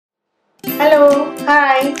Hello,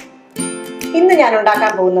 hi. ഇന്ന് ഞാൻ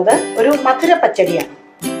ഉണ്ടാക്കാൻ പോകുന്നത് ഒരു മധുര പച്ചടിയാണ്.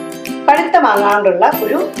 പഴുത്ത മാങ്ങ കൊണ്ടുള്ള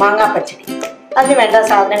ഒരു മാങ്ങാ പച്ചടി. അതിന് വേണ്ട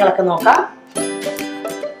സാധനങ്ങളൊക്കെ നോക്കാം.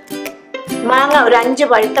 മാങ്ങ ഒരു 5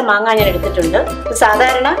 പഴുത്ത മാങ്ങ ഞാൻ എടുത്തിട്ടുണ്ട്.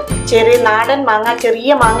 സാധാരണ ചെറിയ നാടൻ മാങ്ങ,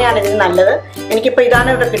 ചെറിയ മാങ്ങയാണ് ഇതിന് നല്ലത്. എനിക്കിപ്പോൾ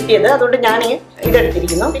ഇതാണ് ഇവിടെ കിട്ടിയത്, അതുകൊണ്ട് ഞാൻ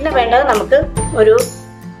ഇതെടുത്തിരിക്കുന്നു. പിന്നെ വേണ്ടത് നമുക്ക് ഒരു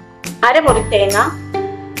അരമുറി തേങ്ങ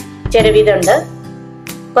ചിരവിതുണ്ട്,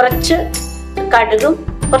 കുറച്ച് കടുകും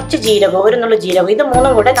കുറച്ച് ജീരകവും, ഒരു നുള്ളു ജീരകം. ഇത്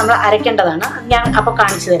മൂന്നും കൂടെ നമ്മൾ അരയ്ക്കേണ്ടതാണ്. ഞാൻ അപ്പോൾ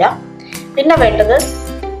കാണിച്ചു തരാം. പിന്നെ വേണ്ടത്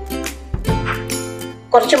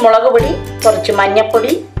കുറച്ച് മുളക് പൊടി, കുറച്ച്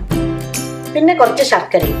മഞ്ഞൾപ്പൊടി, പിന്നെ കുറച്ച്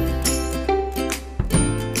ശർക്കരയും.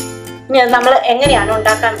 ഇനി നമ്മൾ എങ്ങനെയാണ്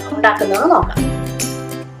ഉണ്ടാക്കുന്നത് നോക്കാം.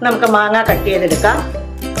 നമുക്ക് മാങ്ങ കട്ട് ചെയ്തെടുക്കാം.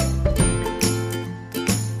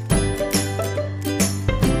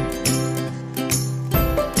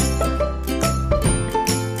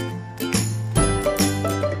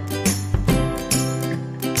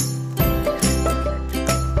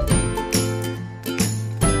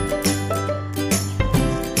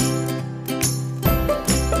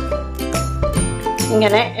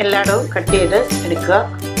 ഇങ്ങനെ എല്ലായിടവും കട്ട് ചെയ്ത് എടുക്കുക.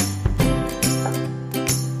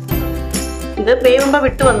 ഇത് വേവുമ്പോൾ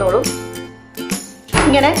വിട്ടു വന്നോളൂ.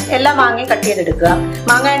 ഇങ്ങനെ എല്ലാ മാങ്ങയും കട്ട് ചെയ്തെടുക്കുക.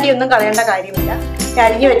 മാങ്ങാണ്ടി ഒന്നും കളയേണ്ട കാര്യമില്ല.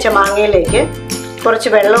 അരിഞ്ഞു വെച്ച മാങ്ങയിലേക്ക് കുറച്ച്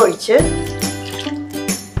വെള്ളം ഒഴിച്ച്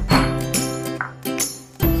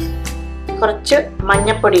കുറച്ച്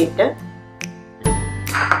മഞ്ഞൾപ്പൊടി ഇട്ട്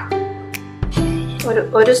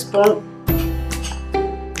ഒരു സ്പൂൺ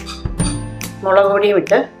മുളക് പൊടിയും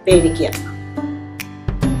ഇട്ട് വേവിക്കുക.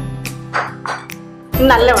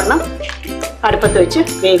 നല്ലവണ്ണം അടുപ്പത്ത് വെച്ച്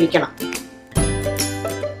വേവിക്കണം.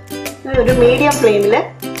 ഒരു മീഡിയം ഫ്ലെയിമിൽ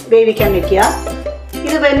വേവിക്കാൻ വെക്കുക.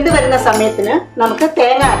 ഇത് വെന്ത് വരുന്ന സമയത്തിന് നമുക്ക്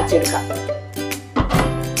തേങ്ങ അരച്ചെടുക്കാം.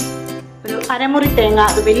 ഒരു അരമുറി തേങ്ങ,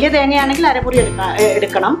 അത് വലിയ തേങ്ങയാണെങ്കിൽ അരമുറി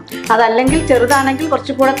എടുക്കണം. അതല്ലെങ്കിൽ ചെറുതാണെങ്കിൽ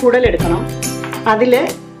കുറച്ചും കൂടെ കൂടുതൽ എടുക്കണം. അതിൽ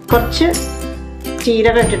കുറച്ച്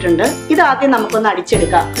ജീരകം ഇട്ടിട്ടുണ്ട്. ഇത് ആദ്യം നമുക്കൊന്ന്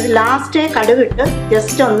അടിച്ചെടുക്കാം. ഇത് ലാസ്റ്റ് കടുകിട്ട്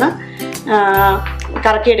ജസ്റ്റ് ഒന്ന്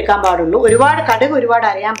കറക്കിയെടുക്കാൻ പാടുള്ളൂ. കടുക് ഒരുപാട്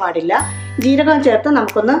അരയാൻ പാടില്ല. ജീരകം ചേർത്ത്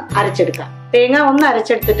നമുക്കൊന്ന് അരച്ചെടുക്കാം. തേങ്ങ ഒന്ന്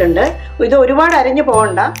അരച്ചെടുത്തിട്ടുണ്ട്. ഇത് ഒരുപാട് അരഞ്ഞു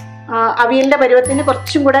പോകണ്ട. അവിയലിന്റെ പരുവത്തിന്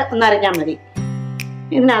കുറച്ചും കൂടെ ഒന്ന് അരഞ്ഞാൽ മതി.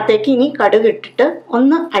 ഇതിനകത്തേക്ക് ഇനി കടുക് ഇട്ടിട്ട്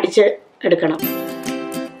ഒന്ന് അടിച്ച് എടുക്കണം.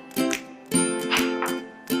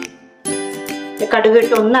 കടുക്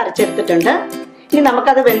ഇട്ട് ഒന്ന് അരച്ചെടുത്തിട്ടുണ്ട്. ഇനി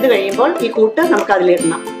നമുക്കത് വെന്ത് കഴിയുമ്പോൾ ഈ കൂട്ട് നമുക്ക്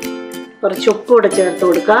അതിലിടണം. കുറച്ച് ഉപ്പ് കൂടെ ചേർത്ത്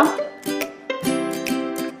കൊടുക്കാം.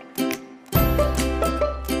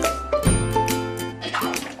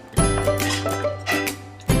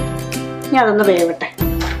 ഇനി അതൊന്ന് വേവട്ടെ.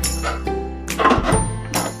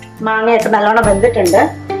 മാങ്ങയൊക്കെ നല്ലോണം വെന്തിട്ടുണ്ട്.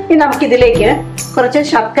 ഇനി നമുക്കിതിലേക്ക് കുറച്ച്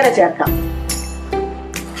ശർക്കര ചേർക്കാം.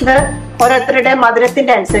 ഇത് ഓരോരുത്തരുടെ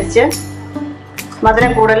മധുരത്തിന്റെ അനുസരിച്ച്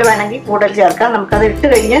മധുരം കൂടുതൽ വേണമെങ്കിൽ കൂടുതൽ ചേർക്കാം. നമുക്കത് ഇട്ട്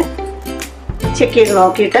കഴിഞ്ഞ് ചെക്ക് ചെയ്ത്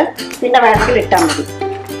നോക്കിയിട്ട് പിന്നെ വേണമെങ്കിൽ ഇട്ടാൽ മതി.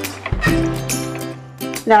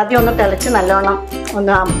 ഇതാദ്യം ഒന്ന് തിളച്ച് നല്ലോണം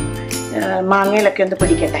ഒന്ന് മാങ്ങയിലൊക്കെ ഒന്ന്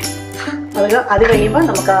പിടിക്കട്ടെ. അത് കഴിയുമ്പോൾ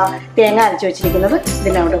നമുക്ക് ആ തേങ്ങ അരച്ച് വെച്ചിരിക്കുന്നത്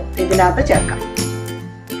ഇതിനകത്ത് ചേർക്കാം.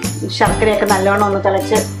 ശർക്കരയൊക്കെ നല്ലോണം ഒന്ന്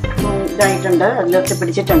തിളച്ച് ഇതായിട്ടുണ്ട്, അതിലൊക്കെ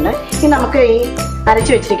പിടിച്ചിട്ടുണ്ട്. ഇനി നമുക്ക് ഈ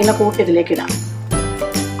അരച്ച് വെച്ചിരിക്കുന്ന കൂട്ട് ഇതിലേക്ക് ഇടാം.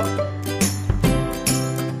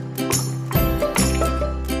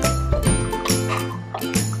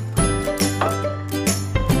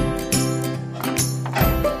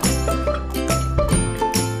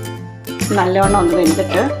 നല്ലോണം ഒന്ന്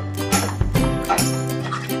വെന്തിട്ട്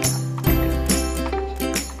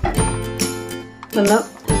ഒന്ന്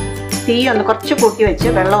തീ ഒന്ന് കുറച്ച് കൂട്ടി വെച്ച്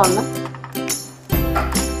വെള്ളം ഒന്ന്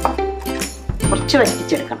കുറച്ച്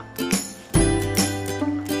വറ്റിച്ചെടുക്കണം.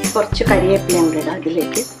 കുറച്ച് കരിവേപ്പിലയും കൂടെ ഇടാം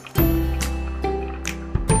ഇതിലേക്ക്.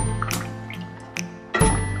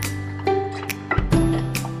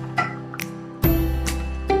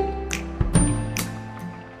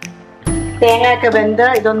 തേങ്ങയൊക്കെ വെന്ത്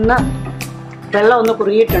ഇതൊന്ന് വെള്ളം ഒന്ന്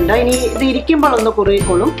കുറുകിയിട്ടുണ്ട്. ഇനി ഇത് ഇരിക്കുമ്പോൾ ഒന്ന്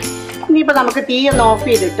കുറുകിക്കോളും. ഇനിയിപ്പോൾ നമുക്ക് തീ ഒന്ന് ഓഫ്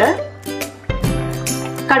ചെയ്തിട്ട്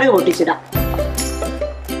കടുക് പൊട്ടിച്ചിടാം.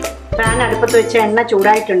 പാൻ അടുപ്പത്ത് വെച്ച എണ്ണ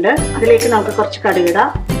ചൂടായിട്ടുണ്ട്. അതിലേക്ക് നമുക്ക് കുറച്ച് കടുകിടാം.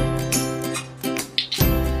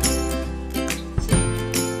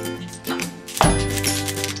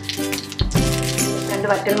 രണ്ട്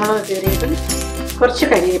വറ്റൽമുളക് കീറിയിട്ടും കുറച്ച്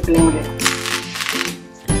കരിവേപ്പിലയും കൂടി ഇടാം.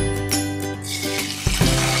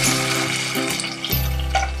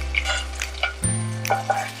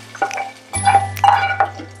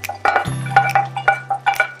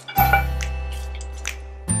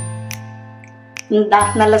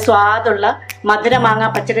 നല്ല സ്വാദുള്ള മധുര മാങ്ങ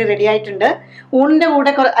പച്ചടി റെഡി ആയിട്ടുണ്ട്. ഊണിന്റെ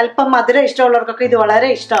കൂടെ അല്പം മധുരം ഇഷ്ടമുള്ളവർക്കൊക്കെ ഇത് വളരെ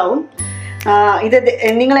ഇഷ്ടമാവും. ഇത്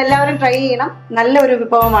നിങ്ങൾ എല്ലാവരും ട്രൈ ചെയ്യണം. നല്ലൊരു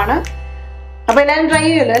വിഭവമാണ്. അപ്പോൾ എല്ലാവരും ട്രൈ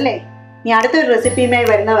ചെയ്യുമല്ലോ അല്ലേ? ഇനി അടുത്തൊരു റെസിപ്പിയുമായി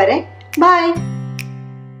വരുന്നവരെ ബൈ.